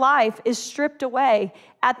of your life is stripped away,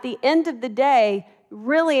 at the end of the day,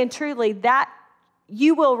 really and truly, that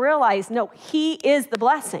you will realize, no, he is the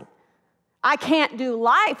blessing. I can't do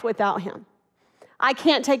life without him. I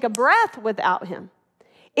can't take a breath without him.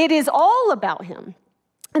 It is all about him.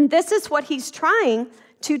 And this is what he's trying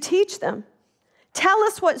to teach them. Tell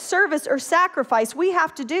us what service or sacrifice we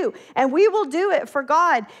have to do, and we will do it for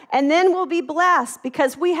God, and then we'll be blessed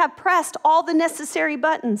because we have pressed all the necessary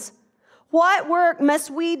buttons. What work must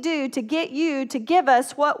we do to get you to give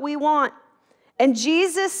us what we want? And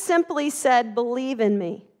Jesus simply said, believe in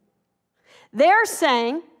me. They're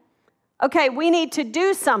saying, okay, we need to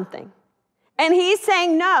do something. And he's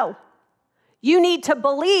saying, no, you need to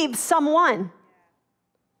believe someone.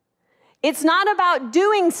 It's not about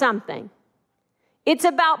doing something. It's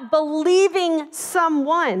about believing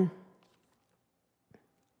someone.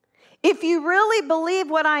 If you really believe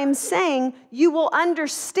what I'm saying, you will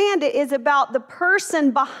understand it is about the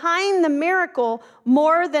person behind the miracle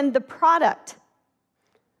more than the product.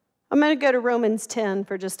 I'm going to go to Romans 10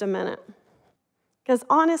 for just a minute. Because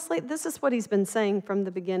honestly, this is what he's been saying from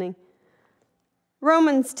the beginning.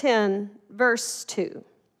 Romans 10, verse 2.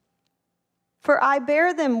 For I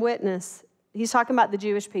bear them witness. He's talking about the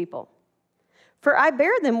Jewish people. For I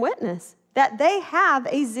bear them witness that they have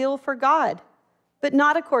a zeal for God, but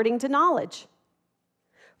not according to knowledge.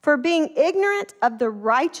 For being ignorant of the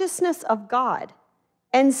righteousness of God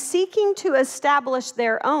and seeking to establish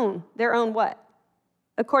their own what?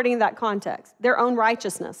 According to that context, their own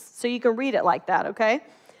righteousness. So you can read it like that, okay?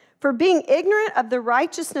 For being ignorant of the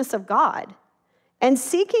righteousness of God and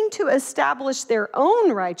seeking to establish their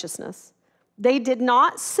own righteousness, they did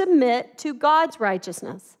not submit to God's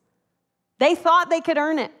righteousness. They thought they could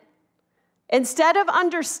earn it. Instead of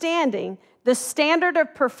understanding the standard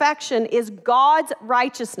of perfection is God's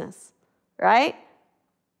righteousness, right?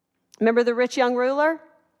 Remember the rich young ruler?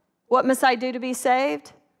 What must I do to be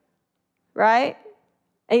saved? Right?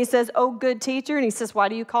 And he says, oh, good teacher. And he says, why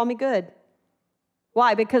do you call me good?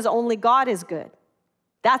 Why? Because only God is good.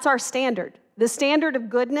 That's our standard. The standard of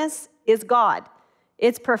goodness is God.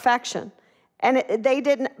 It's perfection. And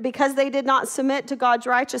because they did not submit to God's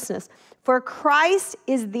righteousness. For Christ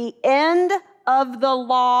is the end of the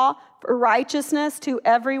law for righteousness to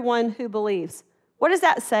everyone who believes. What does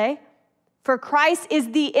that say? For Christ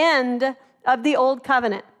is the end of the old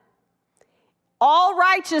covenant. All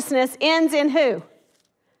righteousness ends in who?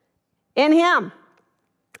 In him.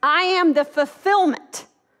 I am the fulfillment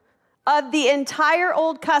of the entire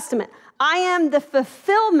Old Testament. I am the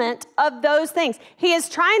fulfillment of those things. He is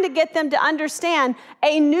trying to get them to understand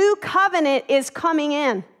a new covenant is coming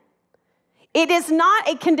in. It is not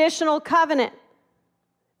a conditional covenant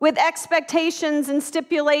with expectations and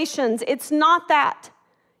stipulations. It's not that.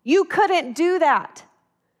 You couldn't do that.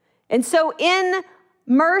 And so in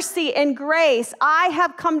mercy and grace, I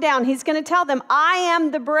have come down. He's going to tell them, I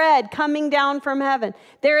am the bread coming down from heaven.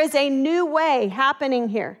 There is a new way happening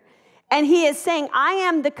here. And he is saying, I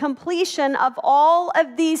am the completion of all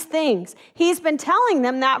of these things. He's been telling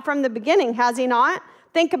them that from the beginning, has he not?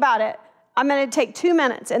 Think about it. I'm going to take 2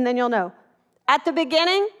 minutes and then you'll know. At the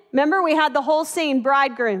beginning, remember we had the whole scene,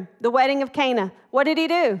 bridegroom, the wedding of Cana. What did he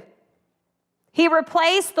do? He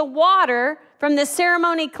replaced the water from the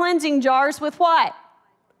ceremony cleansing jars with what?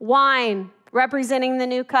 Wine, representing the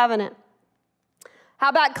new covenant. How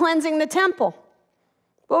about cleansing the temple?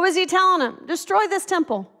 What was he telling them? Destroy this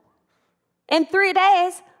temple. In 3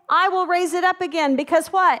 days, I will raise it up again because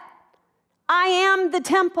what? I am the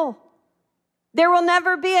temple. There will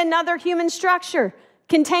never be another human structure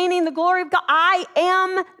containing the glory of God. I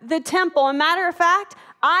am the temple. As a matter of fact,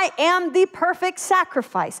 I am the perfect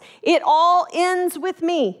sacrifice. It all ends with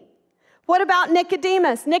me. What about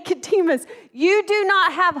Nicodemus? Nicodemus, you do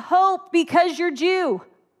not have hope because you're Jew.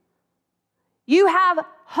 You have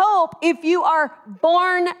hope if you are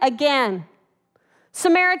born again.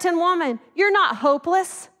 Samaritan woman, you're not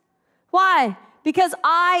hopeless. Why? Because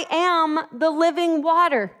I am the living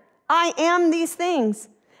water. I am these things.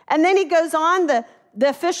 And then he goes on, the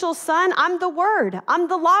official son, I'm the word. I'm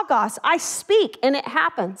the Logos. I speak and it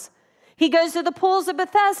happens. He goes to the pools of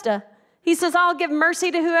Bethesda. He says, I'll give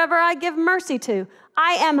mercy to whoever I give mercy to.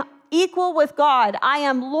 I am equal with God. I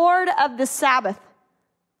am Lord of the Sabbath.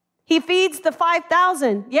 He feeds the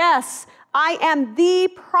 5,000. Yes, I am the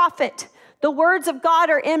prophet. The words of God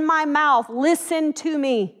are in my mouth. Listen to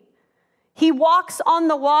me. He walks on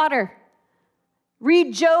the water.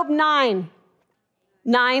 Read Job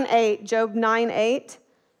 9:8. Job 9:8.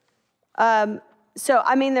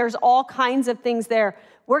 There's all kinds of things there.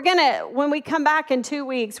 When we come back in 2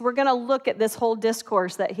 weeks, we're going to look at this whole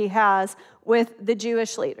discourse that he has with the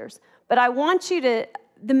Jewish leaders. But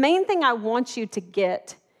the main thing I want you to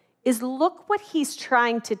get is look what he's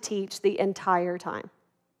trying to teach the entire time.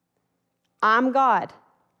 I'm God.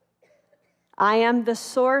 I am the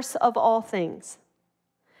source of all things.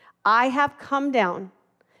 I have come down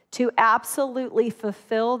to absolutely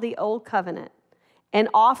fulfill the old covenant and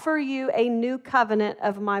offer you a new covenant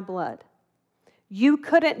of my blood. You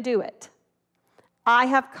couldn't do it. I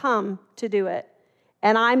have come to do it.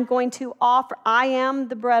 And I'm going to offer, I am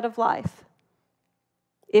the bread of life.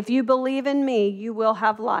 If you believe in me, you will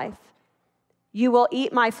have life. You will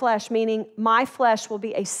eat my flesh, meaning my flesh will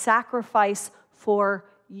be a sacrifice for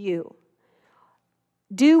you.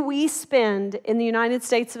 Do we spend in the United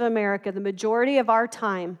States of America the majority of our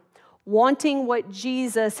time wanting what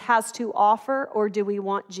Jesus has to offer, or do we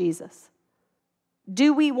want Jesus?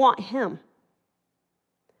 Do we want him?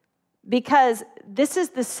 Because this is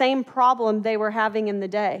the same problem they were having in the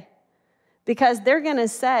day. Because they're going to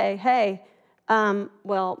say, hey,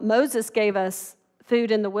 Moses gave us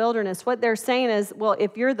food in the wilderness. What they're saying is, well,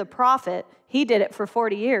 if you're the prophet, he did it for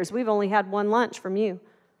 40 years. We've only had one lunch from you.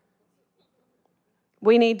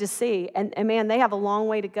 We need to see. And man, they have a long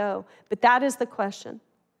way to go. But that is the question.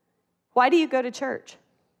 Why do you go to church?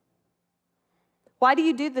 Why do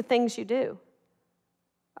you do the things you do?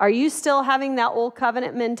 Are you still having that old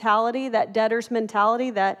covenant mentality, that debtor's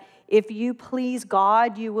mentality, that if you please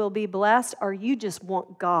God, you will be blessed, or you just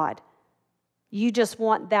want God? You just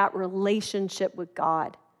want that relationship with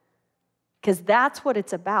God. Because that's what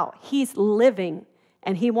it's about. He's living,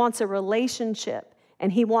 and he wants a relationship,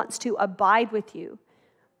 and he wants to abide with you.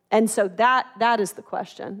 And so that is the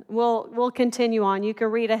question. We'll continue on. You can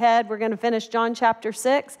read ahead. We're going to finish John chapter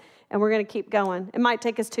 6, and we're going to keep going. It might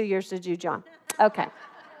take us 2 years to do John. Okay.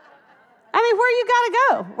 Where you got to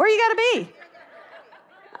go? Where you got to be?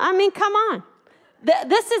 Come on.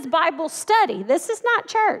 This is Bible study. This is not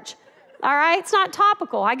church. All right? It's not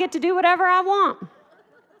topical. I get to do whatever I want.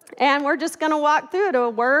 And we're just going to walk through it a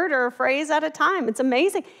word or a phrase at a time. It's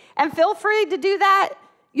amazing. And feel free to do that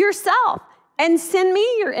yourself. And send me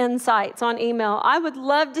your insights on email. I would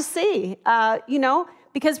love to see,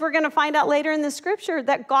 because we're going to find out later in the scripture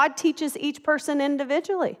that God teaches each person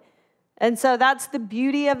individually. And so that's the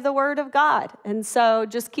beauty of the Word of God. And so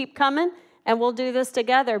just keep coming, and we'll do this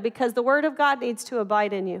together because the Word of God needs to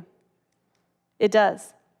abide in you. It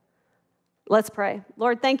does. Let's pray.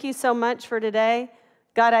 Lord, thank you so much for today.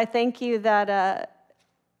 God, I thank you that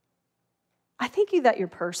you're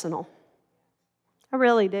personal. I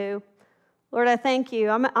really do. Lord, I thank you.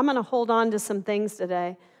 I'm going to hold on to some things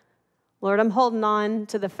today. Lord, I'm holding on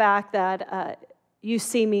to the fact that you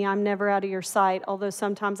see me. I'm never out of your sight, although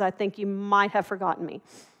sometimes I think you might have forgotten me.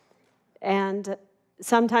 And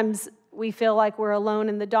sometimes we feel like we're alone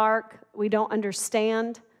in the dark. We don't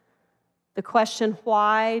understand. The question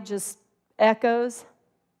why just echoes.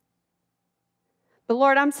 But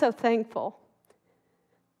Lord, I'm so thankful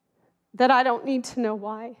that I don't need to know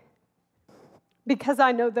why, because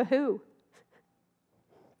I know the who.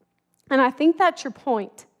 And I think that's your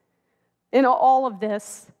point in all of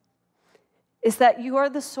this, is that you are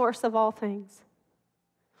the source of all things,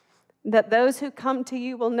 that those who come to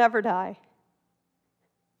you will never die,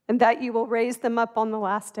 and that you will raise them up on the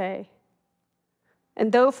last day.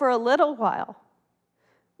 And though for a little while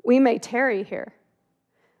we may tarry here,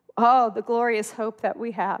 oh, the glorious hope that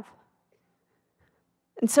we have.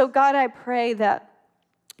 And so, God, I pray that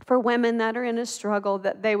for women that are in a struggle,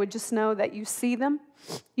 that they would just know that you see them,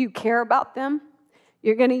 you care about them.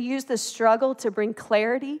 You're going to use the struggle to bring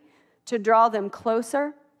clarity, to draw them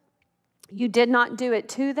closer. You did not do it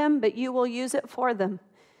to them, but you will use it for them.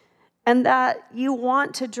 And that you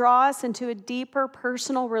want to draw us into a deeper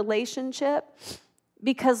personal relationship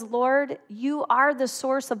because, Lord, you are the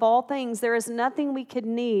source of all things. There is nothing we could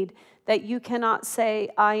need that you cannot say,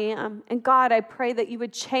 I am. And God, I pray that you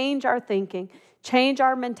would change our thinking, change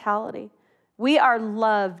our mentality. We are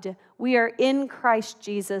loved. We are in Christ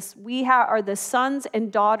Jesus. We are the sons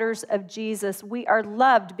and daughters of Jesus. We are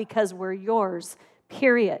loved because we're yours,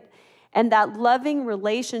 period. And that loving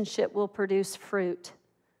relationship will produce fruit.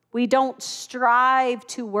 We don't strive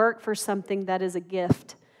to work for something that is a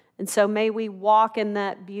gift. And so may we walk in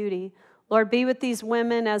that beauty. Lord, be with these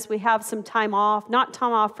women as we have some time off, not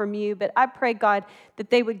time off from you, but I pray, God,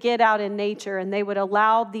 that they would get out in nature and they would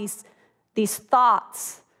allow these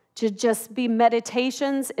thoughts to just be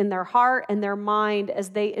meditations in their heart and their mind as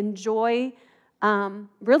they enjoy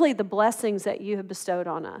really the blessings that you have bestowed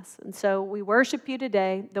on us. And so we worship you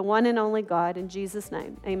today, the one and only God, in Jesus'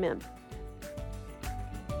 name, amen.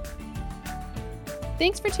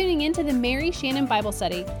 Thanks for tuning in to the Mary Shannon Bible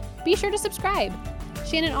Study. Be sure to subscribe.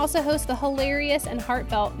 Shannon also hosts the hilarious and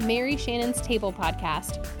heartfelt Mary Shannon's Table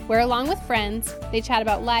podcast, where along with friends, they chat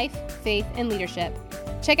about life, faith, and leadership.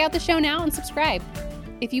 Check out the show now and subscribe.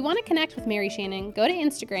 If you want to connect with Mary Shannon, go to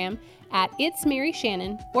Instagram at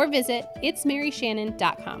 @itsmaryshannon or visit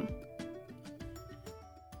itsmaryshannon.com.